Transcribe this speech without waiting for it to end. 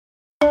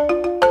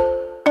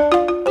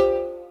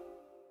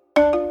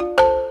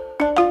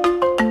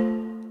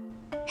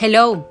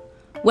Hello,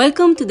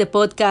 welcome to the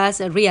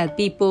podcast Real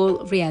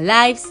People, Real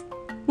Lives,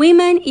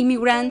 Women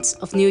Immigrants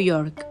of New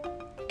York,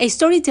 a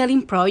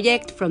storytelling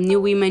project from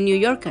New Women New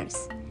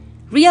Yorkers.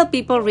 Real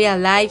People, Real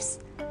Lives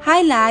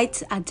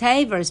highlights a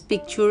diverse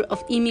picture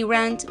of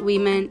immigrant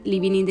women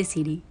living in the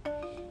city.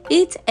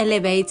 It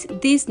elevates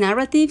these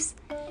narratives,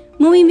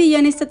 moving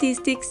beyond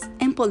statistics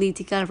and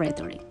political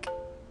rhetoric.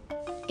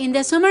 In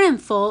the summer and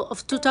fall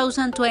of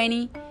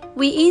 2020,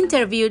 we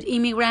interviewed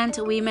immigrant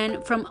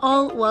women from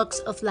all walks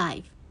of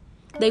life.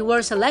 They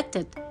were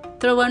selected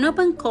through an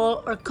open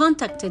call or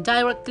contacted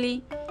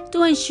directly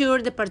to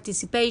ensure the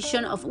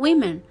participation of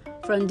women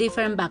from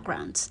different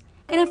backgrounds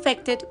and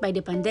affected by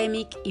the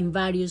pandemic in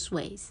various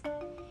ways.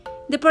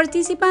 The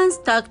participants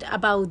talked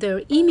about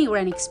their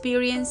immigrant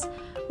experience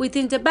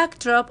within the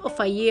backdrop of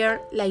a year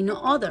like no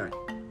other,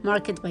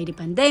 marked by the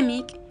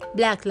pandemic,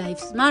 Black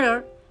Lives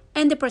Matter,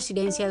 and the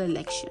presidential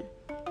election.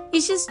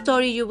 Each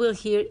story you will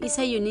hear is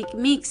a unique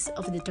mix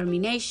of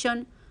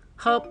determination,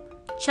 hope,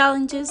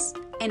 challenges,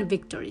 and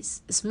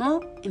victories,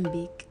 small and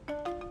big.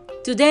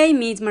 Today,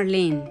 meet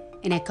Marlene,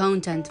 an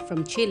accountant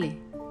from Chile.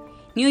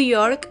 New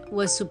York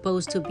was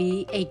supposed to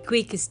be a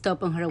quick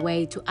stop on her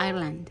way to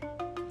Ireland.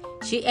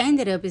 She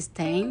ended up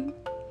staying,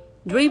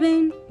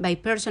 driven by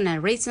personal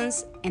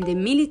reasons and the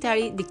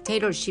military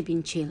dictatorship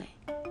in Chile.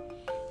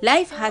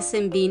 Life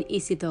hasn't been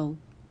easy though.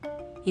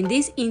 In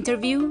this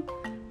interview,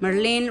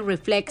 Marlene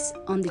reflects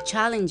on the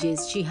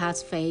challenges she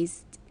has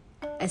faced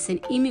as an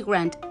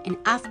immigrant and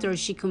after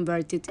she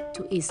converted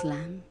to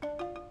Islam.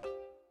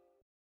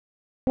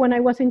 When I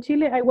was in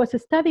Chile, I was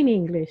studying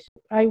English.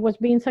 I was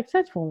being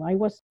successful. I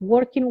was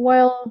working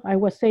well. I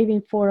was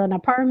saving for an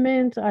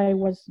apartment. I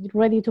was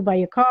ready to buy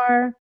a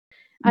car.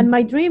 And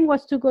my dream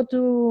was to go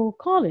to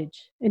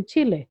college in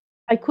Chile.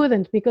 I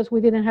couldn't because we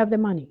didn't have the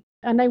money.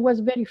 And I was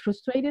very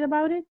frustrated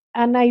about it.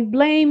 And I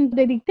blamed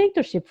the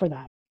dictatorship for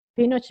that.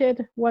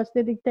 Pinochet was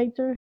the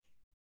dictator.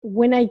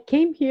 When I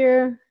came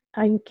here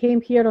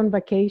on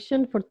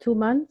vacation for 2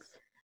 months.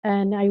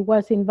 And I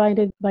was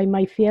invited by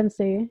my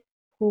fiancé,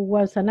 who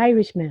was an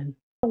Irishman.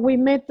 We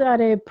met at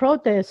a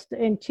protest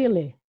in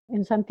Chile,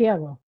 in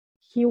Santiago.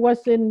 He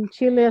was in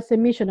Chile as a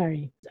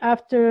missionary.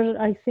 After,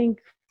 I think,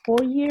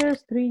 3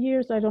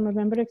 years, I don't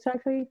remember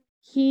exactly,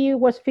 he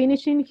was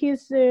finishing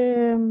his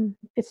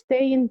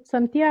stay in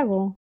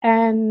Santiago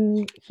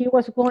and he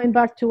was going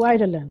back to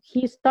Ireland.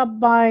 He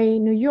stopped by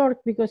New York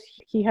because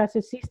he has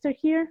a sister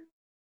here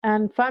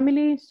and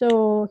family.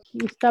 So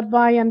he stopped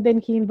by and then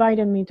he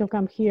invited me to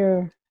come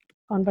here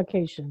on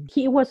vacation.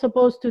 He was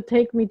supposed to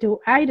take me to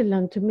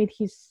Ireland to meet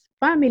his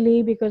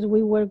family because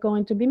we were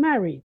going to be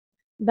married.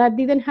 That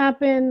didn't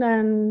happen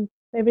and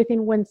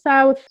everything went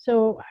south,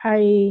 so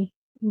I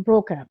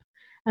broke up.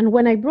 And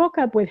when I broke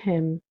up with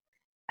him,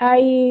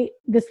 I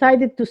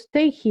decided to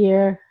stay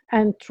here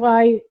and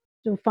try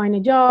to find a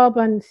job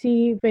and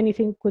see if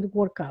anything could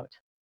work out.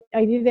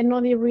 I didn't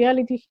know the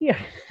reality here.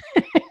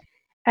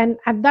 And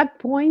at that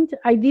point,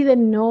 I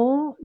didn't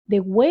know the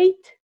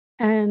weight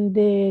and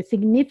the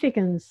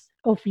significance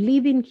of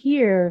living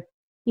here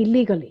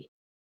illegally.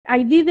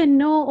 I didn't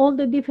know all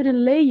the different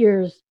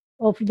layers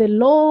of the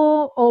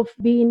law of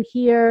being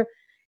here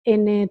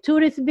in a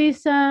tourist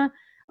visa,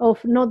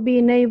 of not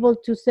being able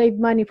to save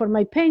money for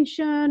my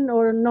pension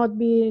or not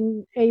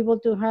being able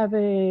to have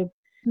a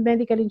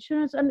medical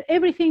insurance and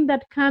everything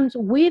that comes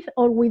with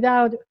or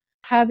without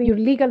having your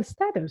legal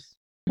status.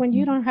 When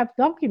you don't have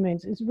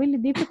documents, it's really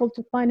difficult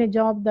to find a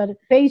job that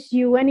pays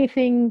you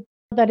anything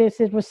that is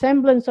a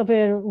resemblance of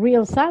a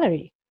real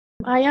salary.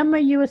 I am a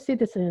US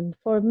citizen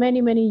for many,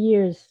 many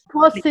years. The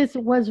process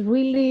was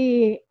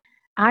really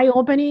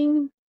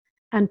eye-opening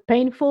and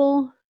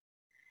painful.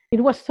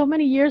 It was so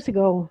many years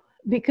ago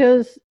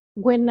because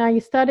when I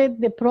started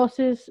the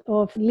process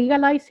of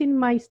legalizing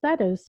my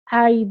status,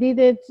 I did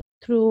it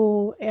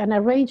through an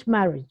arranged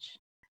marriage.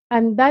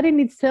 And that in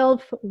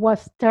itself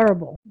was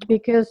terrible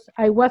because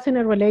I was in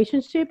a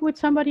relationship with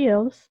somebody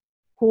else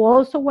who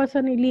also was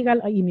an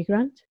illegal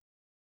immigrant.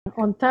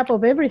 On top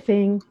of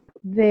everything,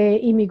 the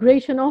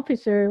immigration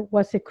officer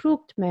was a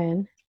crooked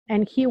man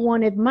and he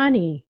wanted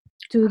money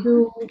to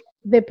do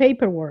the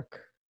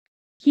paperwork.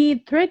 He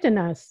threatened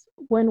us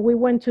when we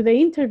went to the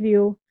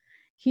interview.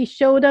 He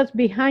showed us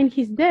behind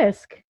his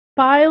desk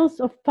piles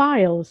of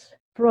files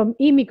from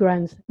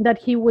immigrants that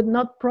he would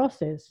not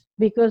process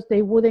because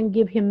they wouldn't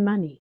give him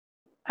money.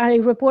 I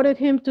reported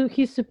him to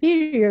his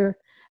superior,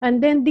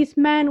 and then this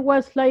man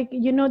was like,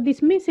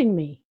 dismissing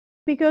me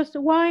because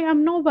why?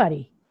 I'm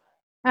nobody.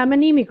 I'm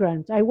an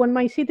immigrant. I want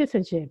my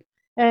citizenship.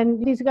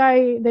 And this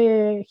guy,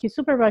 his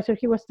supervisor,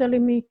 he was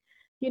telling me,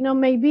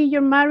 maybe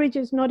your marriage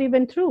is not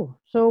even true.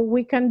 So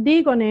we can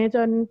dig on it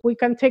and we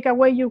can take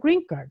away your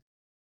green card.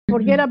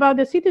 Forget about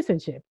the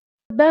citizenship.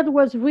 That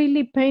was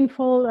really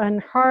painful and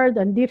hard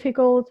and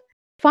difficult.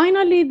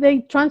 Finally, they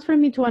transferred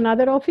me to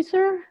another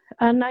officer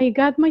and I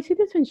got my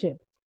citizenship.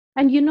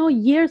 And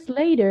years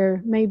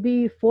later,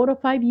 maybe 4 or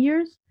 5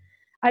 years,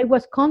 I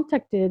was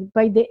contacted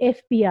by the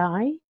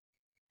FBI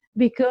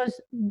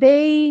because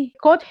they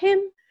caught him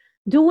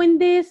doing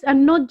this.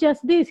 And not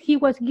just this, he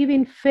was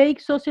giving fake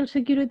social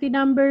security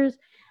numbers,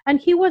 and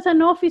he was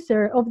an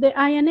officer of the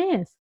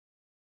INS.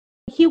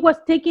 He was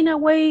taking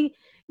away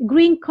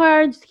green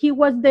cards, he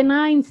was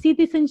denying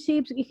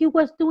citizenships, he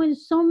was doing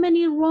so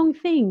many wrong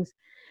things.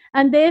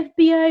 And the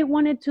FBI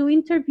wanted to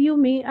interview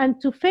me and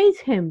to face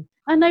him.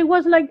 And I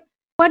was like,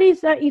 what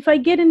is that if I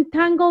get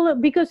entangled?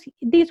 Because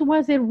this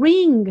was a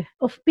ring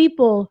of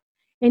people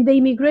in the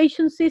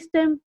immigration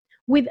system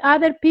with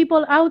other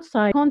people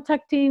outside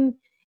contacting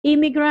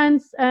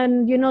immigrants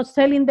and,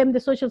 selling them the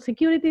social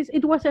securities.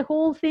 It was a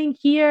whole thing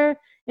here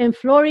in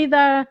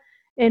Florida,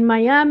 in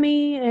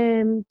Miami,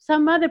 and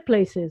some other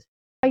places.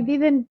 I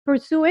didn't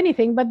pursue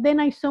anything, but then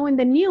I saw in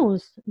the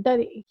news that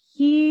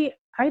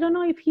I don't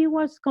know if he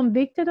was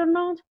convicted or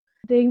not.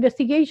 The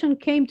investigation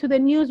came to the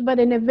news, but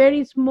in a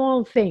very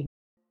small thing.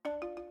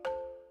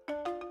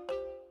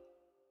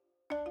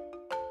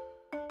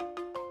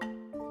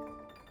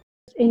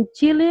 In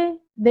Chile,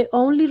 the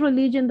only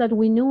religion that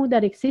we knew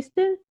that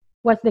existed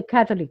was the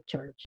Catholic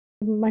Church.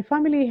 My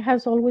family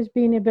has always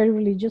been a very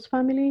religious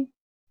family.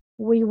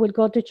 We will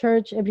go to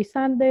church every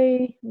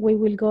Sunday. We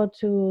will go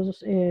to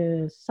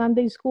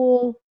Sunday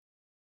school.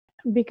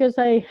 Because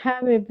I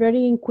have a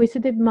very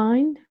inquisitive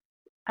mind,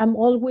 I'm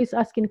always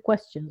asking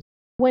questions.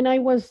 When I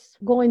was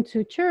going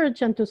to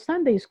church and to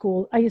Sunday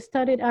school, I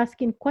started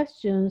asking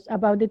questions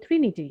about the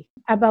Trinity,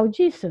 about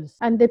Jesus.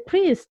 And the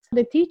priest,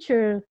 the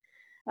teacher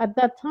at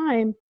that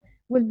time,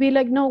 would be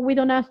like, no, we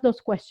don't ask those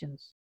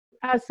questions.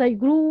 As I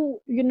grew,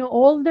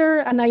 older,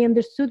 and I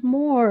understood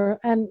more,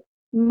 and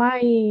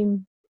my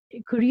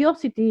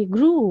curiosity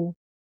grew,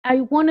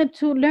 I wanted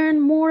to learn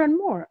more and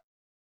more,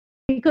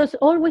 because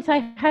always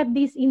I had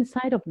this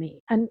inside of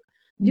me. And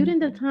during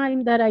the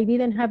time that I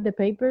didn't have the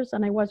papers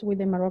and I was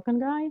with a Moroccan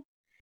guy,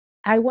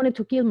 I wanted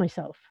to kill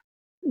myself.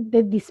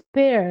 The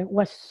despair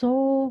was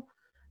so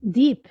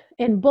deep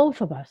in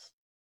both of us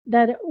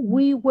that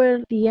we were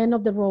at the end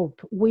of the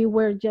rope. We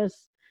were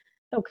just,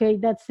 okay,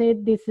 that's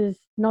it. This is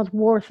not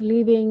worth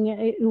living.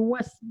 It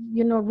was,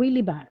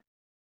 really bad.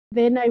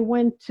 Then I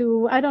went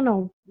to, I don't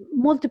know,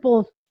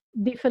 multiple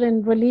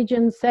different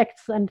religions,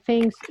 sects, and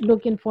things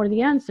looking for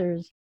the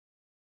answers.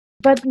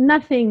 But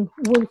nothing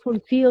will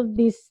fulfill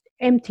this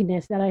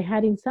emptiness that I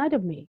had inside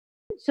of me.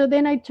 So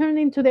then I turned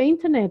into the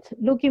internet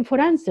looking for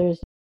answers.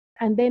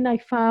 And then I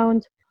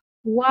found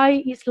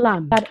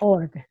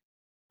whyislam.org.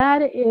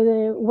 That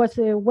was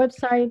a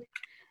website,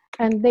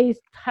 and they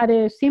had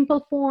a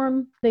simple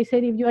form. They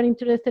said, if you are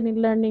interested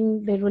in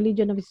learning the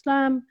religion of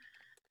Islam,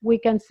 we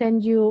can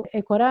send you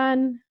a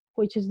Quran,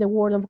 which is the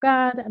word of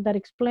God, that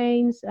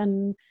explains,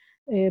 and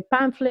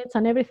pamphlets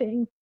and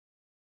everything.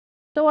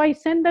 So I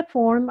sent the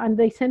form and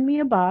they sent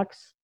me a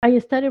box. I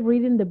started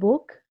reading the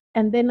book,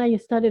 and then I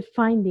started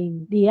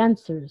finding the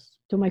answers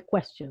to my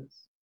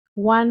questions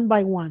one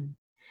by one.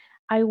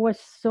 I was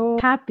so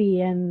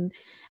happy, and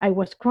I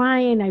was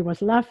crying, I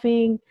was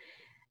laughing,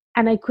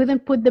 and I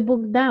couldn't put the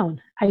book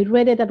down. I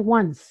read it at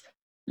once,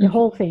 the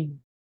whole thing.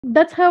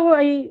 That's how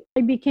I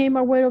became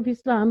aware of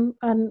Islam,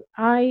 and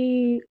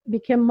I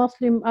became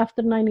Muslim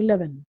after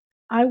 9/11.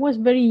 I was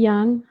very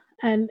young,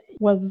 and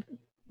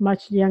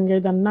much younger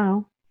than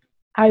now.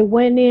 I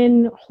went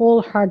in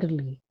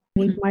wholeheartedly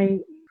with my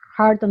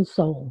heart and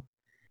soul.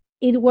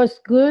 It was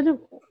good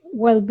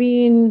while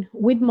being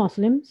with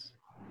Muslims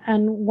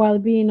and while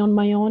being on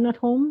my own at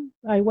home.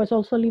 I was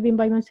also living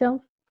by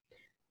myself.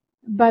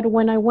 But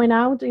when I went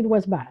out, it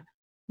was bad,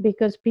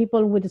 because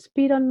people would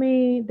spit on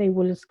me, they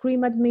will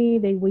scream at me,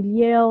 they will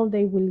yell,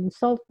 they will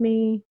insult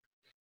me,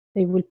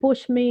 they will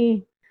push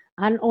me.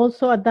 And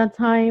also at that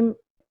time,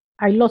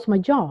 I lost my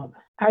job.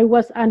 I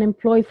was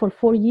unemployed for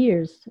 4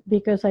 years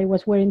because I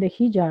was wearing the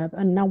hijab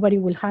and nobody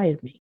will hire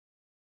me.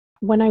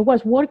 When I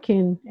was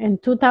working in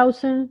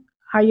 2000,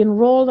 I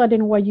enrolled at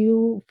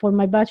NYU for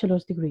my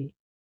bachelor's degree.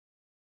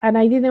 And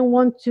I didn't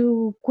want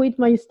to quit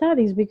my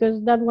studies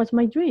because that was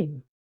my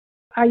dream.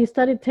 I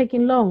started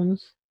taking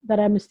loans that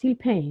I'm still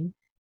paying.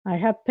 I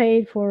have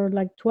paid for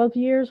like 12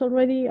 years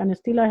already, and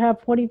still I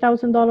have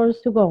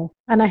 $40,000 to go.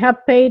 And I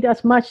have paid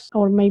as much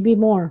or maybe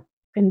more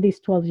in these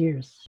 12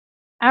 years.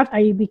 After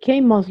I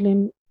became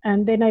Muslim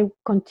and then I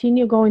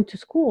continued going to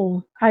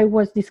school, I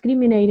was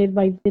discriminated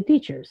by the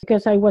teachers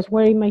because I was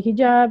wearing my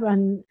hijab,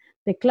 and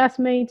the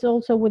classmates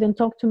also wouldn't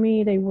talk to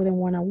me. They wouldn't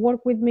want to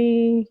work with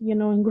me,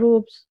 in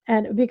groups.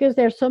 And because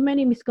there are so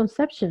many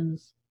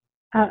misconceptions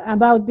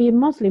about being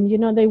Muslim,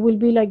 they will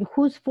be like,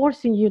 who's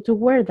forcing you to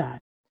wear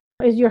that?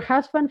 Is your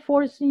husband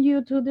forcing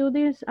you to do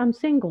this? I'm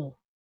single.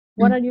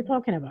 What are you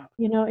talking about?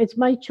 It's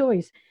my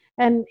choice.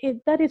 And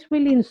that is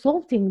really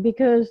insulting,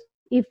 because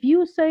if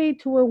you say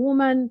to a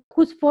woman,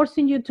 who's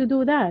forcing you to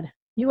do that?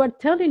 You are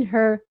telling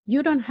her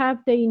you don't have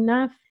the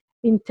enough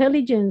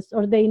intelligence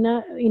or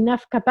the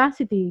enough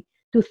capacity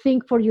to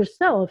think for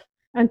yourself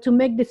and to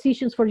make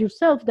decisions for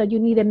yourself, that you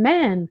need a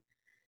man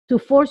to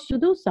force you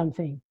to do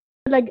something.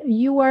 Like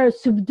you are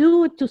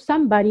subdued to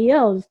somebody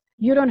else.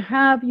 You don't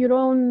have your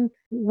own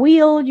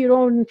will, your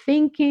own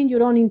thinking,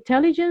 your own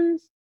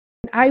intelligence.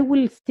 I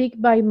will stick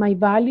by my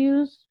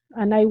values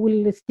and I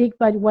will stick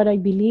by what I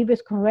believe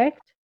is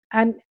correct,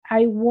 and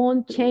I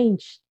won't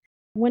change.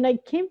 When I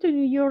came to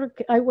New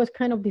York, I was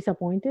kind of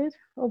disappointed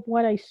of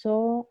what I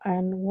saw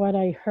and what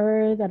I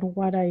heard and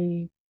what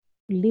I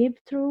lived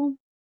through.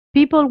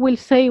 People will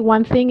say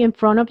one thing in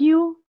front of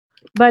you,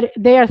 but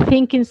they are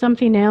thinking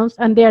something else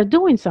and they are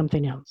doing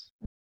something else.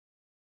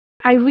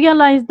 I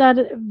realized that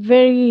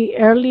very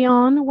early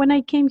on when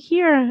I came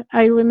here.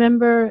 I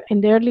remember in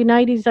the early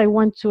 90s, I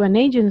went to an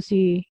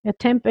agency, a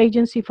temp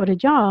agency for a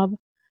job.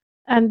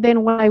 And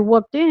then when I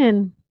walked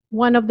in,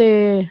 one of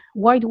the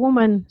white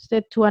women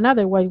said to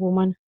another white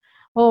woman,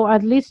 "Oh,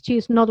 at least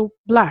she's not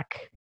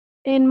black,"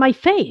 in my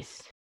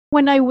face.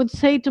 When I would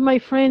say to my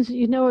friends,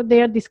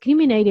 they are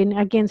discriminating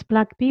against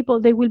black people,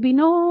 they will be,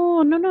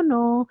 no, no, no,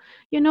 no.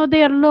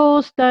 There are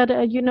laws that,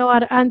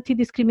 are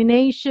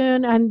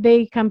anti-discrimination and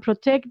they can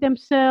protect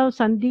themselves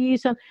and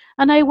this.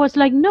 And I was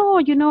like, no,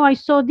 I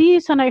saw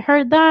this and I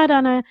heard that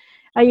and I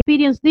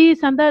experienced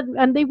this and that.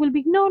 And they will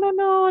be, no, no,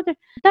 no.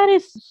 That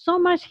is so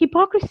much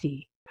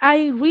hypocrisy.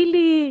 I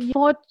really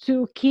fought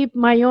to keep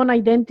my own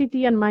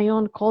identity and my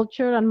own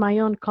culture and my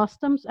own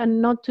customs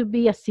and not to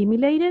be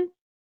assimilated.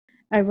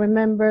 I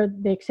remember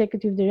the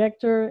executive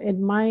director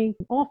in my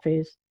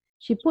office,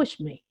 she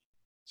pushed me.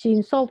 She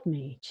insulted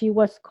me. She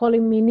was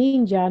calling me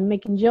ninja and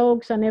making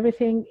jokes and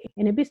everything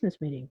in a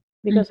business meeting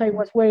because I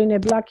was wearing a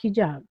black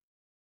hijab.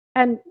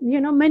 And,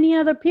 many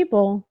other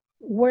people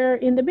were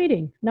in the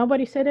meeting.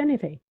 Nobody said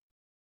anything.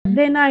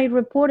 Then I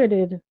reported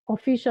it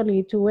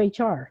officially to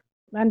HR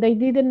and they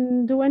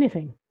didn't do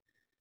anything.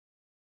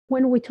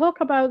 When we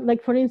talk about,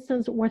 like, for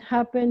instance, what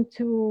happened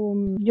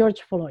to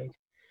George Floyd,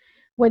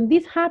 when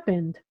this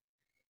happened,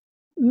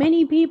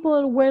 many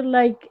people were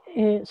like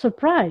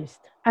surprised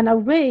and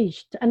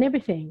outraged and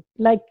everything,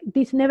 like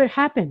this never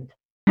happened.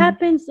 It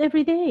happens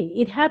every day.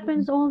 It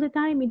happens all the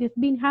time. It has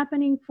been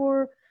happening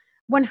for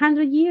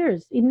 100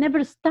 years. It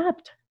never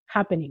stopped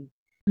happening.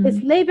 The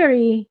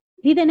slavery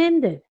didn't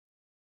end it.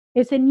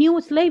 It's a new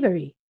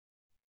slavery.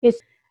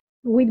 It's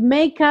with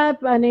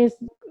makeup and it's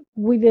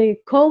with the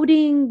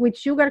coating, with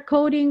sugar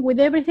coating, with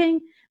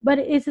everything, but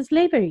it's a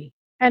slavery.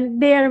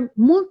 And there are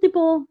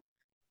multiple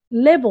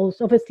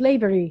levels of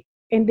slavery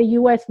in the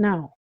US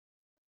now.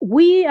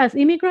 We as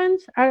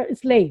immigrants are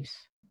slaves.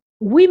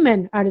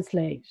 Women are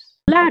slaves.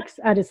 Blacks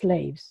are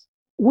slaves.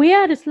 We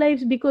are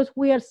slaves because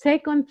we are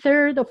second,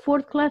 third, or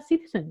fourth class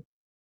citizens.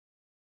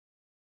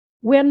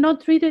 We are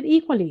not treated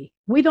equally.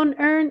 We don't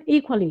earn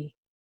equally.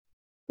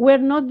 We're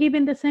not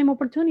given the same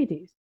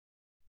opportunities.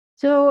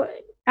 So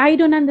I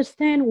don't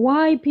understand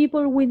why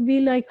people would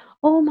be like,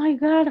 oh my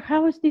God,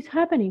 how is this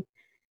happening?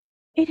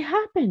 It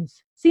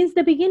happens. Since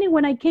the beginning,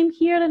 when I came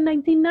here in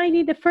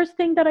 1990, the first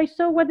thing that I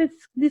saw was this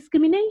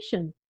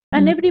discrimination.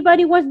 And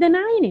everybody was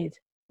denying it.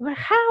 Well,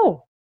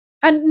 how?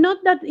 And not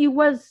that it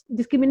was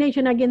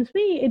discrimination against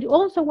me, it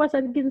also was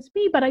against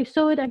me, but I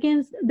saw it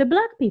against the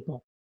black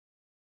people.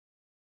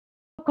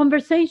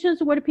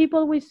 Conversations where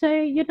people will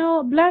say,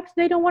 blacks,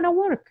 they don't want to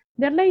work.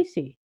 They're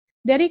lazy.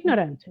 They're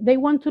ignorant. They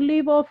want to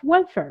live off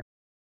welfare.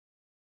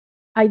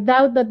 I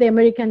doubt that the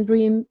American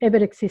dream ever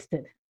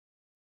existed.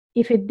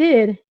 If it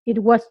did, it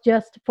was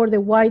just for the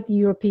white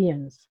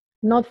Europeans,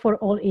 not for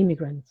all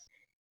immigrants.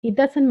 It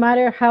doesn't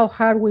matter how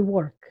hard we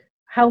work,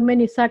 how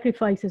many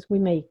sacrifices we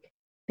make.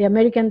 The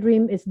American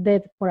dream is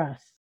dead for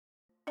us.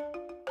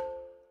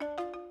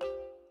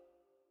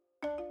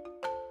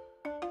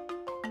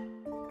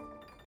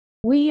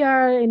 We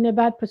are in a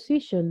bad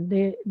position.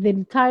 The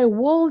entire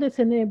world is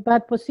in a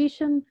bad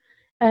position.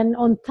 And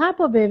on top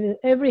of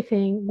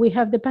everything, we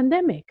have the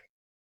pandemic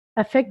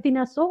affecting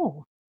us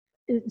all.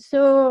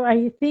 So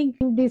I think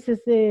this is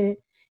a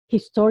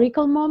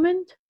historical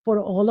moment for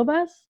all of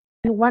us.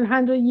 In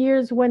 100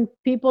 years, when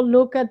people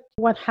look at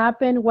what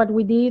happened, what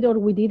we did or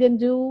we didn't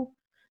do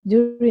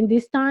during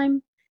this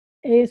time,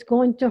 is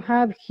going to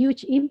have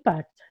huge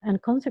impact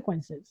and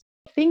consequences.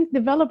 Things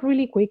developed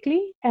really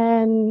quickly,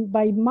 and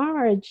by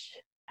March,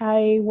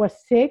 I was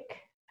sick,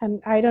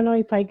 and I don't know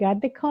if I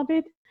got the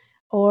COVID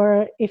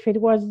or if it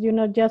was,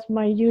 just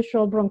my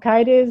usual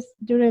bronchitis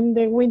during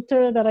the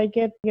winter that I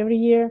get every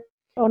year.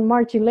 On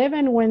March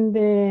 11, when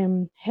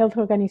the health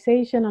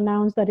organization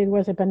announced that it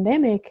was a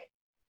pandemic,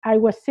 I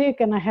was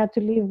sick and I had to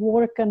leave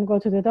work and go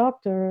to the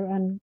doctor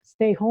and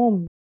stay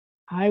home.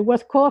 I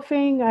was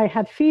coughing, I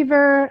had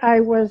fever, I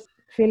was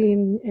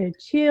feeling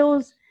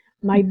chills,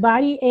 my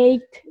body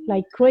ached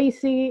like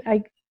crazy.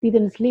 I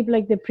didn't sleep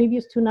like the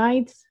previous 2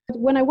 nights.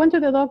 When I went to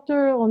the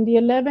doctor on the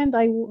 11th,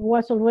 I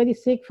was already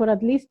sick for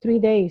at least 3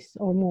 days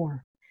or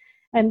more.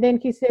 And then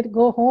he said,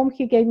 go home.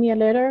 He gave me a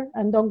letter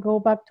and don't go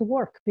back to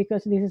work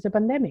because this is a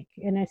pandemic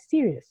and it's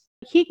serious.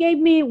 He gave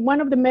me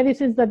one of the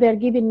medicines that they're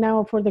giving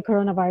now for the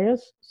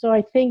coronavirus. So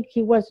I think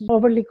he was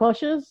overly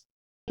cautious.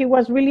 He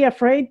was really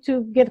afraid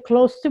to get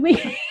close to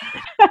me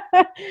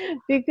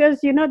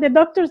because, the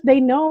doctors, they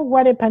know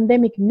what a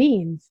pandemic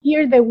means.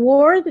 Hear the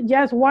word,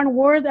 just one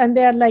word, and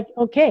they're like,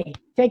 okay,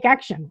 take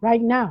action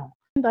right now.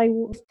 And I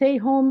stayed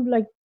home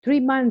like 3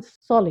 months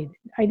solid.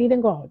 I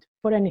didn't go out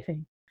for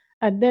anything.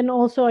 And then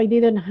also, I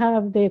didn't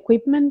have the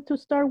equipment to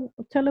start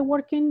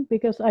teleworking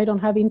because I don't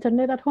have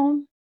internet at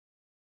home.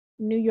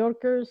 New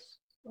Yorkers,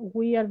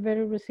 we are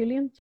very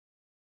resilient.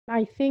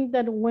 I think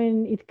that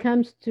when it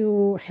comes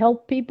to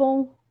help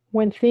people,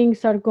 when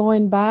things are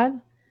going bad,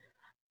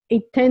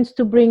 it tends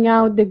to bring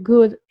out the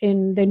good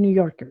in the New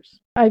Yorkers.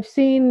 I've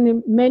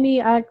seen many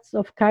acts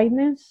of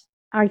kindness.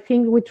 I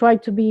think we try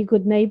to be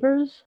good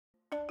neighbors.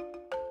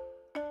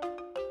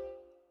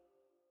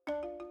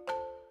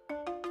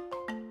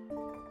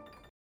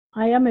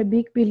 I am a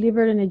big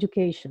believer in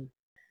education.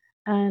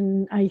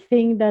 And I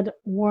think that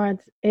what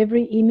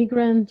every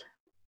immigrant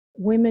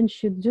women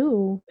should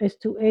do is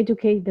to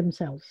educate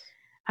themselves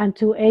and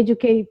to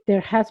educate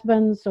their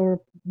husbands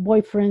or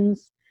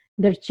boyfriends,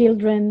 their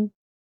children.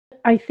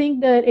 I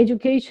think that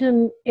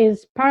education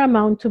is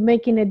paramount to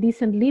making a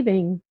decent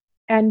living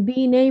and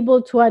being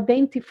able to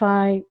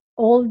identify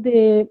all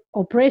the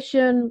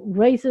oppression,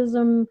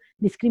 racism,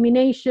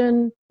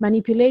 discrimination,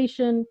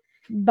 manipulation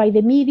by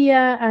the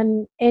media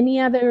and any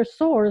other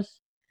source.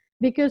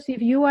 Because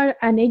if you are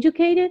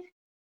uneducated,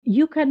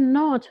 you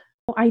cannot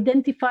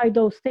identify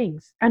those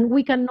things and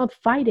we cannot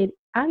fight it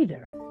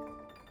either.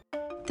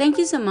 Thank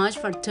you so much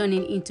for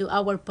tuning into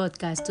our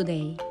podcast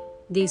today.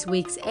 This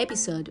week's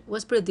episode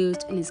was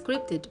produced and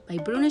scripted by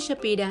Bruno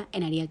Shapira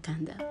and Ariel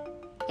Kanda.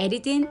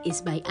 Editing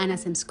is by Anna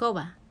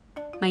Semskova.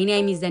 My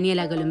name is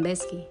Daniela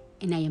Golombesky,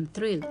 and I am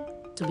thrilled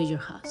to be your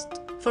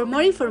host. For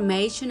more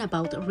information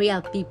about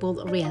real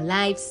people, real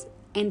lives,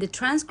 and the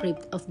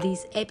transcript of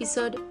this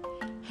episode,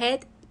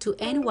 head to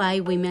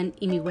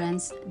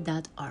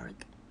nywomenimmigrants.org.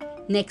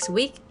 Next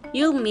week,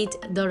 you'll meet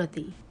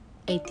Dorothy,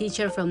 a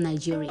teacher from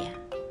Nigeria.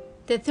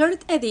 The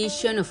third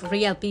edition of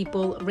Real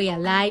People, Real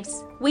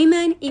Lives,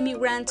 Women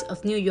Immigrants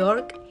of New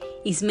York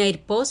is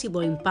made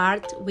possible in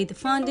part with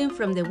funding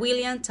from the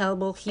William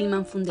Talbot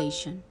Hillman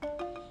Foundation.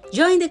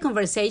 Join the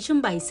conversation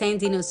by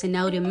sending us an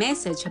audio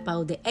message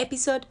about the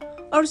episode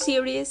or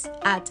series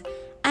at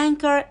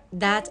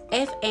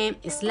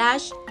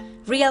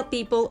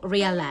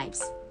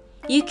anchor.fm/realpeoplereallives.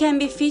 You can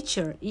be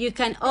featured. You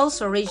can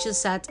also reach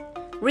us at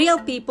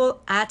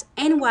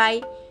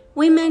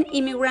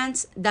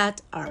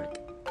realpeople@nywomenimmigrants.org.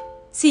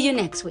 See you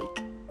next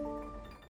week.